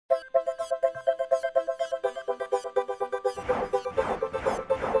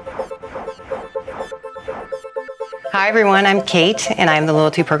Hi everyone, I'm Kate and I'm the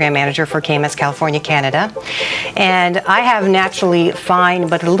Loyalty Program Manager for KMS California, Canada. And I have naturally fine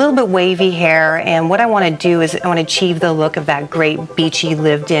but a little bit wavy hair, and what I want to do is I want to achieve the look of that great beachy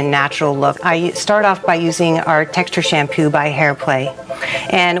lived-in natural look. I start off by using our texture shampoo by Hairplay.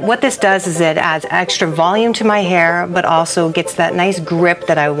 And what this does is it adds extra volume to my hair but also gets that nice grip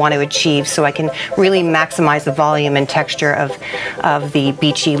that I want to achieve, so I can really maximize the volume and texture of the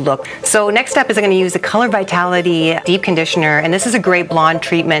beachy look. So next step is I'm going to use the Color Vitality Deep Conditioner, and this is a great blonde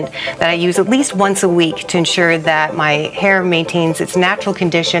treatment that I use at least once a week to ensure that my hair maintains its natural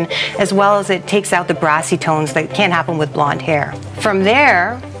condition, as well as it takes out the brassy tones that can happen with blonde hair. From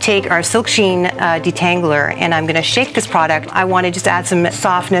there, take our Silk Sheen detangler, and I'm going to shake this product. I want to just add some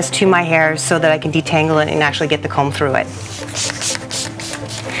softness to my hair so that I can detangle it and actually get the comb through it.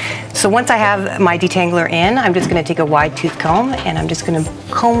 So once I have my detangler in, I'm just going to take a wide tooth comb and I'm just going to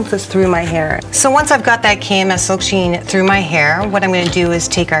comb this through my hair. So once I've got that KMS Silk Sheen through my hair, what I'm going to do is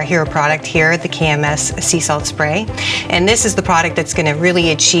take our hero product here, the KMS Sea Salt Spray. And this is the product that's going to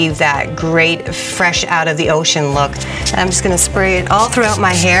really achieve that great fresh out of the ocean look. And I'm just going to spray it all throughout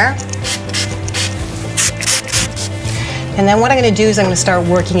my hair. And then what I'm going to do is I'm going to start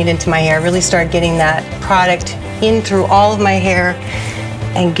working it into my hair, really start getting that product in through all of my hair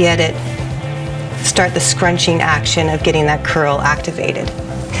and start the scrunching action of getting that curl activated.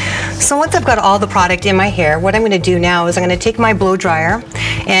 So once I've got all the product in my hair, what I'm going to do now is I'm going to take my blow dryer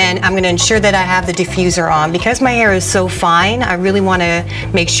and I'm going to ensure that I have the diffuser on. Because my hair is so fine, I really want to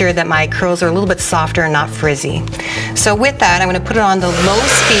make sure that my curls are a little bit softer and not frizzy. So with that, I'm going to put it on the low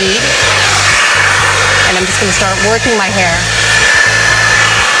speed and I'm just going to start working my hair.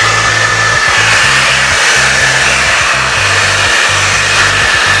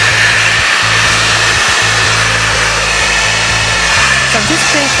 So I've just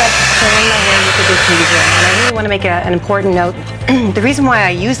finished up spraying my hair with the diffuser, and I really want to make an important note. The reason why I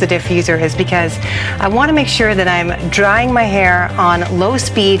use the diffuser is because I want to make sure that I'm drying my hair on low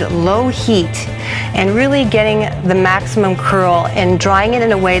speed, low heat, and really getting the maximum curl and drying it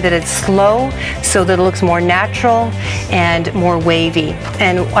in a way that it's slow so that it looks more natural and more wavy.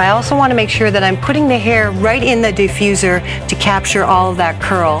 And I also want to make sure that I'm putting the hair right in the diffuser to capture all of that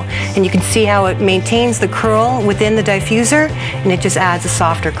curl. And you can see how it maintains the curl within the diffuser, and it just adds a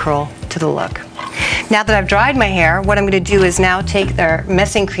softer curl to the look. Now that I've dried my hair, what I'm going to do is now take the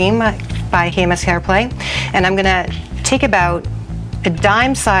messing cream by KMS Hairplay, and I'm going to take about a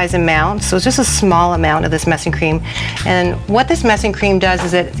dime size amount, so it's just a small amount of this messing cream. And what this messing cream does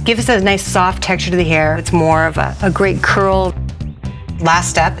is it gives it a nice soft texture to the hair. It's more of a great curl. Last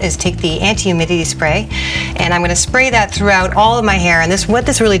step is take the anti-humidity spray, and I'm going to spray that throughout all of my hair. And what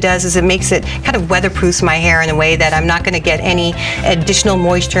this really does is it makes it kind of weatherproofs my hair in a way that I'm not going to get any additional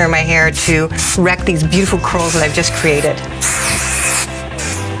moisture in my hair to wreck these beautiful curls that I've just created.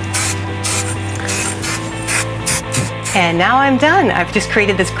 And now I'm done. I've just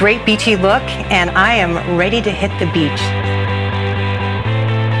created this great beachy look and I am ready to hit the beach.